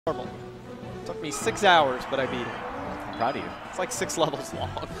normal. Took me 6 hours, but I beat it. I'm proud of you. It's like 6 levels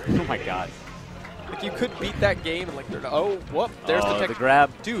long. Oh my god. Like you could beat that game and like, oh, whoop, there's the tech. The grab.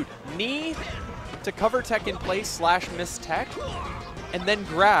 Dude, knee to cover tech in place slash miss tech, and then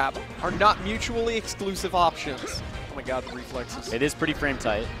grab are not mutually exclusive options. Oh my god, the reflexes. It is pretty frame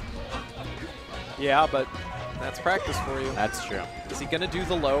tight. Yeah, but that's practice for you. That's true. Is he going to do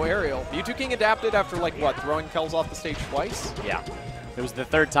the low aerial? Mewtwo King adapted after, like, what, throwing Kels off the stage twice? Yeah. It was the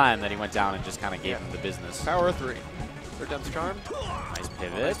 3rd time that he went down and just kind of gave him the business. Power of 3. Third time's charm. Nice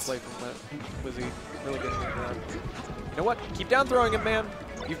pivot. Oh, nice play from that. Wizzy. Really good. You know what? Keep down throwing him, man.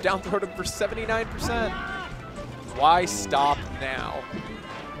 You've down throwed him for 79%. Why stop now?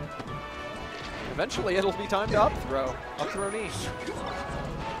 Eventually, it'll be time to up throw. Up throw knee.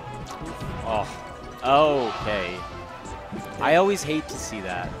 Oh, okay. I always hate to see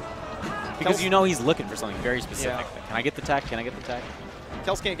that. Because you know he's looking for something very specific. Yeah. Can I get the tag? Can I get the tag?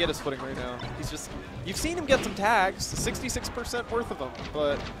 Kels can't get his footing right now. He's just... You've seen him get some tags, 66% worth of them,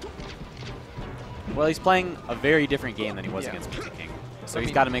 but... Well, he's playing a very different game than he was against Mewtwo King. So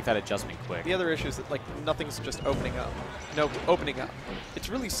he's got to make that adjustment quick. The other issue is that, like, nothing's just opening up. No, opening up. It's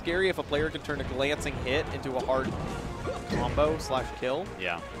really scary if a player can turn a glancing hit into a hard combo slash kill.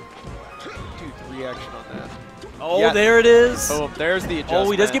 Yeah. Dude, the reaction on that. Oh, yeah. There it is. Oh, there's the adjustment.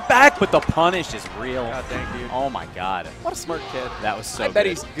 Oh, he does get back, but the punish is real. God dang, dude. Oh my god. What a smart kid. That was so I bet good.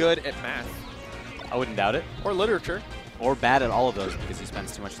 he's good at math. I wouldn't doubt it. Or literature. Or bad at all of those because he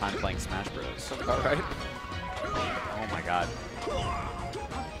spends too much time playing Smash Bros. Sounds about right. Oh my god.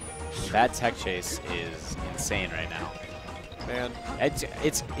 That tech chase is insane right now. Man.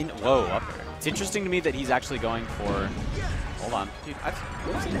 Whoa, up there. It's interesting to me that he's actually going for... Hold on. Dude,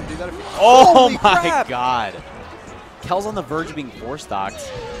 I've seen him do that a few Oh my god. Kels on the verge of being 4-stocked.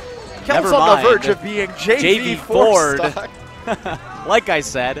 Kels on the verge of being JV Ford. Like I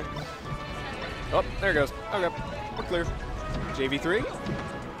said. Oh, there it goes. Okay, we're clear. JV3.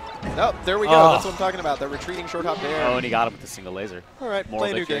 Oh, there we go. That's what I'm talking about. The retreating short hop there. Oh, and he got him with the single laser. All right,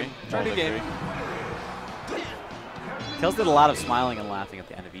 play a new game. Try a new game. Kels did a lot of smiling and laughing at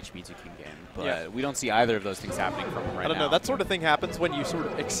the end of each Mewtwo King game, but we don't see either of those things happening from him right now. I don't know. That sort of thing happens when you sort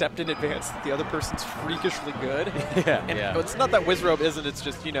of accept in advance that the other person's freakishly good. Yeah. It's not that Wizzrobe isn't. It's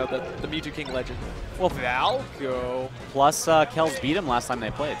just, you know, the Mewtwo King legend. Well, Falco. Plus, Kels beat him last time they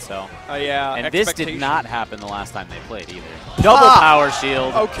played, so. Yeah. And this did not happen the last time they played either. Double power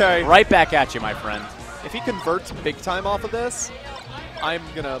shield. Okay. Right back at you, my friend. If he converts big time off of this, I'm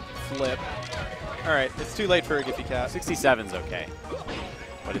going to flip. All right, it's too late for a Giffy Cat. 67's okay,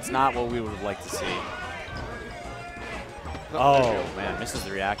 but it's not what we would have liked to see. Oh, man, misses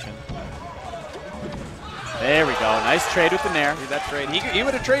the reaction. There we go. Nice trade with the Nair. Dude, that trade. He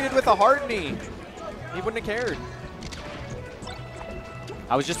would have traded with a hard knee. He wouldn't have cared.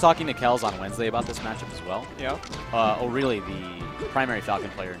 I was just talking to Kels on Wednesday about this matchup as well. Yeah. Really, the primary Falcon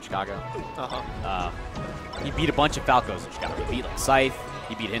player in Chicago. He beat a bunch of Falcos in Chicago. He beat like Scythe.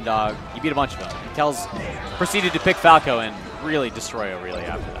 He beat Hindog. He beat a bunch of them. And Kels proceeded to pick Falco and really destroy Aurelia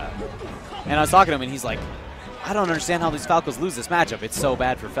after that. And I was talking to him, and he's like, I don't understand how these Falcos lose this matchup. It's so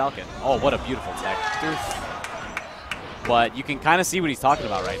bad for Falcon. Oh, what a beautiful tech. But you can kind of see what he's talking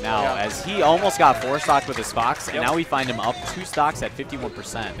about right now, as he almost got 4-stocked with his stocks, and now we find him up 2 stocks at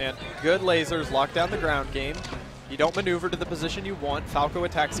 51%. And good lasers lock down the ground game. You don't maneuver to the position you want. Falco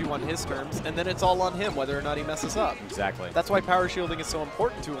attacks you on his terms, and then it's all on him whether or not he messes up. Exactly. That's why power shielding is so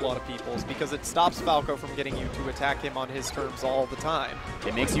important to a lot of people, is because it stops Falco from getting you to attack him on his terms all the time.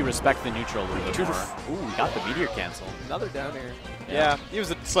 It makes you respect the neutral a little bit more. Ooh, we got the meteor cancel. Another down air. Yeah, he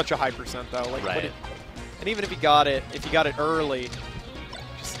was at such a high percent though. Like, and even if he got it, early,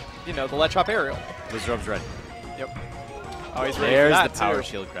 just, you know, the ledge hop aerial. Wizzrobe's ready. Yep. Oh, he's ready. There's the power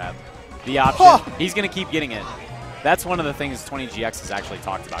shield grab. The option. He's going to keep getting it. That's one of the things 20GX has actually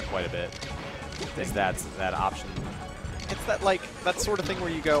talked about quite a bit, is that option. It's that sort of thing where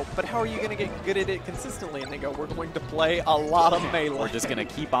you go, but how are you going to get good at it consistently? And they go, we're going to play a lot of melee. We're just going to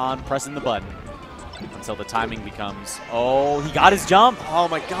keep on pressing the button until the timing becomes, oh, he got his jump. Oh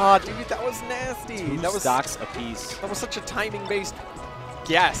my god, dude, that was nasty. 2 stocks apiece. That was such a timing-based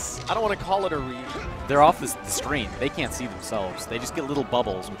guess. I don't want to call it a read. They're off the screen. They can't see themselves. They just get little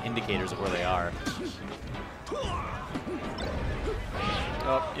bubbles with indicators of where they are.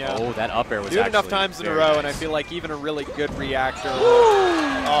 Oh, that up air was actually enough times in a row, and I feel like even a really good reactor.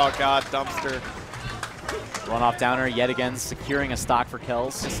 Oh god, dumpster. Run off downer yet again, securing a stock for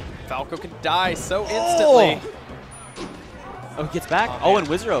Kels. Falco can die so instantly. Oh, he gets back. Oh, and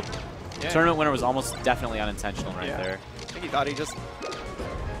Wizzrobe. Tournament winner was almost definitely unintentional right there. I think he thought he just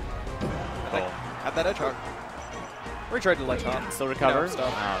had that edge hog. Or he tried to ledge hop. Still recover? No, No,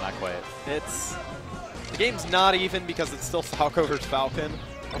 not quite. The game's not even because it's still Falco versus Falcon.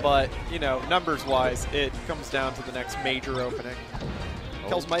 But, you know, numbers-wise, it comes down to the next major opening.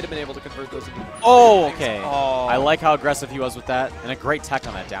 Kels might have been able to convert those into Okay. Oh. I like how aggressive he was with that. And a great tech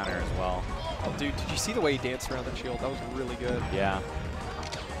on that down air as well. Oh, dude, did you see the way he danced around the shield? That was really good. Yeah.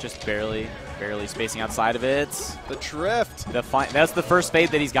 Just barely spacing outside of it. The drift. That's the first fade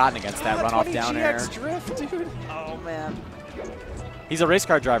that he's gotten against that runoff down air. Drift, dude. Oh, man. He's a race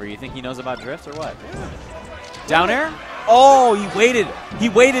car driver. You think he knows about drift or what? Yeah. Down air? Oh, he waited. He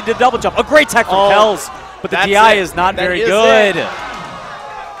waited to double jump. A great tech from Kels, but the DI is not very good.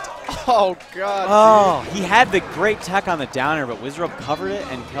 Oh, God. Oh, he had the great tech on the down air, but Wizzrobe covered it,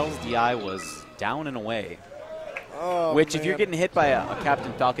 and Kels' DI was down and away. Oh, which, man. If you're getting hit by a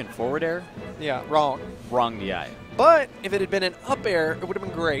Captain Falcon forward air, yeah, wrong DI. But if it had been an up air, it would have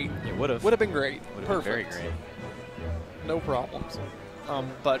been great. It would have. Would have been great. Would have been very great. No problems.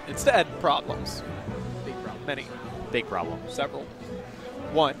 But instead, problems. Big problem. Many. Big problem. Several.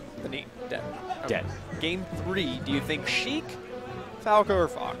 One, the knee, dead. Dead. Game 3, do you think Sheik, Falco, or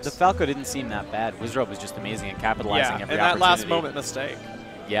Fox? The Falco didn't seem that bad. Wizzrobe was just amazing at capitalizing every opportunity. And that last moment mistake.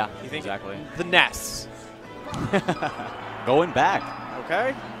 Yeah, you think exactly. The Ness. Going back.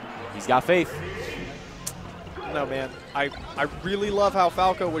 Okay. He's got faith. No, man. I really love how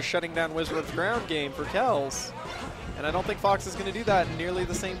Falco was shutting down Wizzrobe's ground game for Kels. And I don't think Fox is going to do that in nearly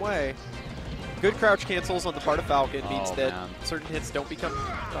the same way. Good crouch cancels on the part of Falcon means that certain hits don't become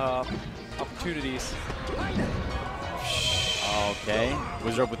opportunities. Okay.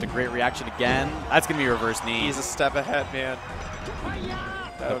 Wizzrobe with the great reaction again. That's going to be a reverse knee. He's a step ahead, man.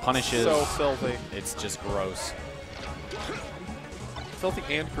 The punishes. So filthy. It's just gross. Filthy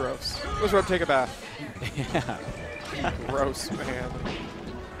and gross. Wizzrobe, take a bath. Yeah. Gross, man.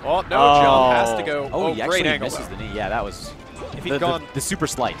 Oh, no jump. Has to go. Oh, he great actually angle, misses the knee. Yeah, that was if he'd gone, the super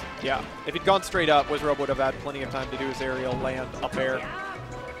slight. Yeah. If he'd gone straight up, Wizzrobe would have had plenty of time to do his aerial land up air.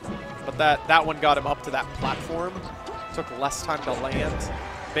 But that one got him up to that platform. Took less time to land.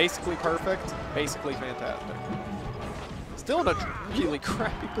 Basically perfect. Basically fantastic. Still in a really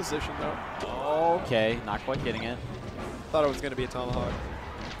crappy position, though. Okay, not quite getting it. Thought it was going to be a tomahawk.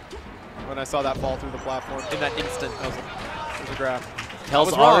 When I saw that fall through the platform, in that instant, I was like, there's a grab.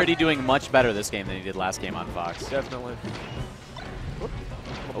 Kels already doing much better this game than he did last game on Fox. Definitely.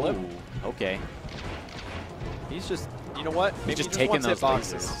 Oh, okay. He's just, you know what? Maybe he's just taking those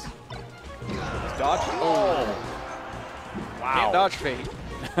boxes. Dodge. Oh. Wow. Can't dodge fate.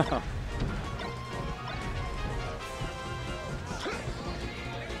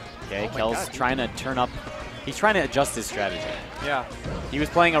 Okay, Kels trying to turn up. He's trying to adjust his strategy. Yeah. He was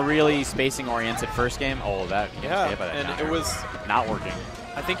playing a really spacing-oriented first game. Oh, that. Yeah, and it was not working.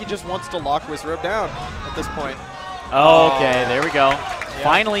 I think he just wants to lock Wizzrobe down at this point. Oh, okay, there we go. Yeah.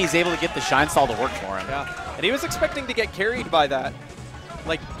 Finally, he's able to get the Shine Stall to work for him. Yeah, and he was expecting to get carried by that.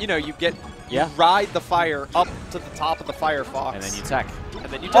 Like, you know, you ride the fire up to the top of the Firefox. And then you tech.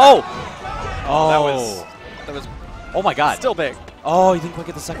 And then you tech. Oh! That was oh my god. Still big. Oh, you didn't quite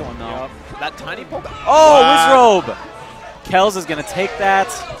get the second one, though. Yep. That tiny pullback. Oh, wow. Wizzrobe! Kels is going to take that.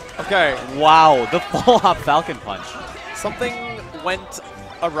 Okay. Wow, the full-hop Falcon punch. Something went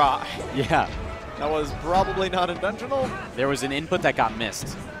awry. Yeah. That was probably not intentional. There was an input that got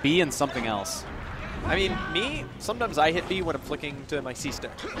missed. B and something else. I mean, sometimes I hit B when I'm flicking to my C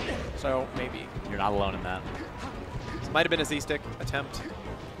stick. So maybe. You're not alone in that. This might have been a Z stick attempt.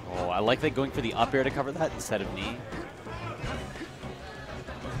 Oh, I like that going for the up air to cover that instead of knee.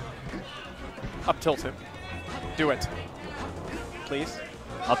 Up tilt him. Do it. Please.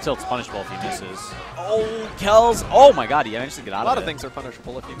 Up tilt's punishable if he misses. Oh, Kels. Oh my god, he managed to get out of it. A lot of things are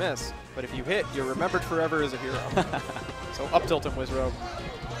punishable if you miss, but if you hit, you're remembered forever as a hero. So up tilt him, Wizzrobe.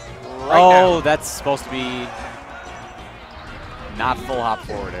 Now. That's supposed to be not full hop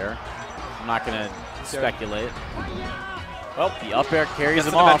forward air. I'm not going to speculate. Well, the up air carries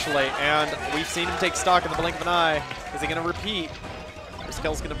him off. Eventually, and we've seen him take stock in the blink of an eye. Is he going to repeat? Is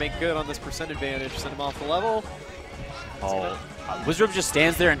Kels going to make good on this percent advantage? Send him off the level? Oh, Wizzrobe just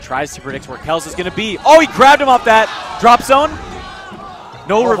stands there and tries to predict where Kels is going to be. Oh, he grabbed him off that drop zone.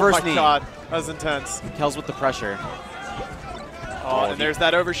 No reverse knee. Oh my god, that was intense. Kels with the pressure. Oh, and there's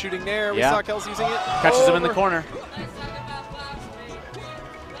that overshooting there. We saw Kels using it. Catches him in the corner.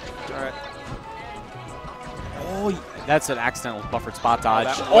 All right. Oh, that's an accidental buffered spot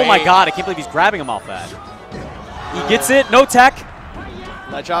dodge. Oh my god, I can't believe he's grabbing him off that. He gets it, no tech.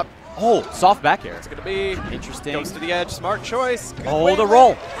 Ledge up. Oh, soft back air. It's going to be interesting. Goes to the edge. Smart choice. Oh, the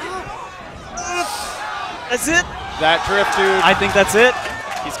roll. That's it. That drift, dude. I think that's it.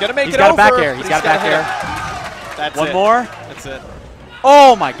 He's going to make it over. He's got a back air. He's got a back air. That's One it. more? That's it.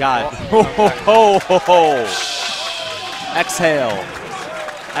 Oh my God. Oh, okay. Exhale.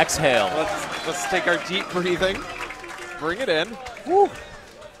 Exhale. Let's take our deep breathing. Bring it in. Woo.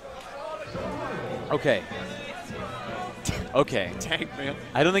 Okay. Okay. Dang, man.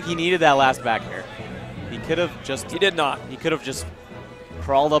 I don't think he needed that last back air. He could have just. He did not. He could have just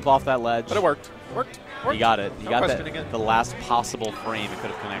crawled up off that ledge. But it worked. Worked. He got it. He No got questioning that. it. The last possible frame it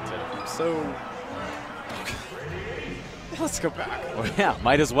could have connected. So, let's go back. Well, yeah,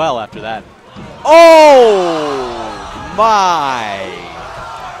 might as well after that. Oh my!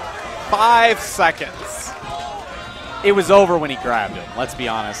 5 seconds. It was over when he grabbed him. Let's be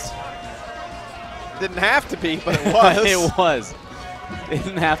honest. Didn't have to be, but it was. It was. It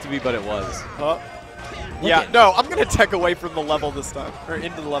didn't have to be, but it was. Yeah, no, I'm going to tech away from the level this time, or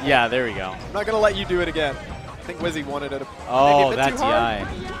into the level. Yeah, there we go. I'm not going to let you do it again. I think Wizzy wanted it. Oh, maybe a bit that too hard.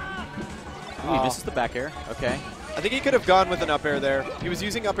 TI. Ooh, he misses the back air. Okay. I think he could have gone with an up air there. He was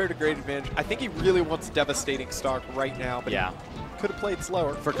using up air to great advantage. I think he really wants devastating stock right now, but yeah, he could have played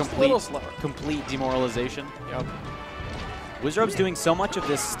slower. For just a little slower. Complete demoralization. Yep. Wizzrobe's doing so much of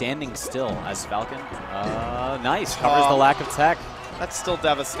this standing still as Falcon. Nice. Covers the lack of tech. That's still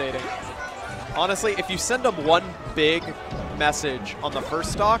devastating. Honestly, if you send them one big message on the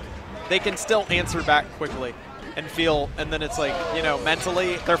first stock, they can still answer back quickly and feel, and then it's like, you know,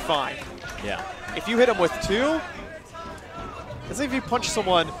 mentally, they're fine. Yeah. If you hit them with 2, it's like if you punch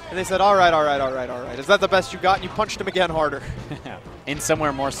someone and they said, all right, all right, all right, all right. Is that the best you got? And you punched them again harder. In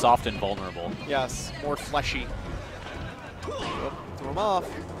somewhere more soft and vulnerable. Yes, more fleshy. Oh, threw him off.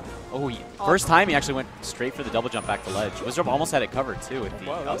 Oh, first time he actually went straight for the double jump back to ledge. Wizzrobe almost had it covered too with the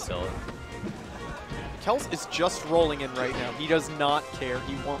up tilt. Kels is just rolling in right now. He does not care.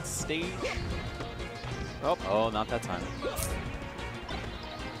 He wants stage. Oh, not that time.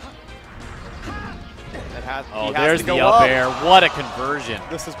 There's the up air. What a conversion.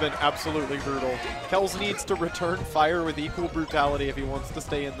 This has been absolutely brutal. Kels needs to return fire with equal brutality if he wants to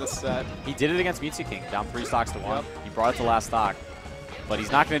stay in this set. He did it against Mutsu King, down 3 stocks to 1. He brought it to last stock, but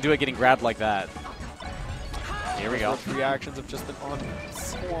he's not going to do it getting grabbed like that. Here we go. Both reactions have just been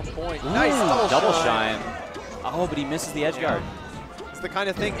so on point. Ooh, Nice double shine. Oh, but he misses the edge guard. It's the kind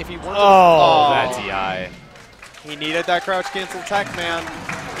of thing, if he wanted that TI. He needed that crouch cancel tech, man.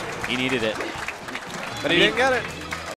 He needed it. But he didn't get it.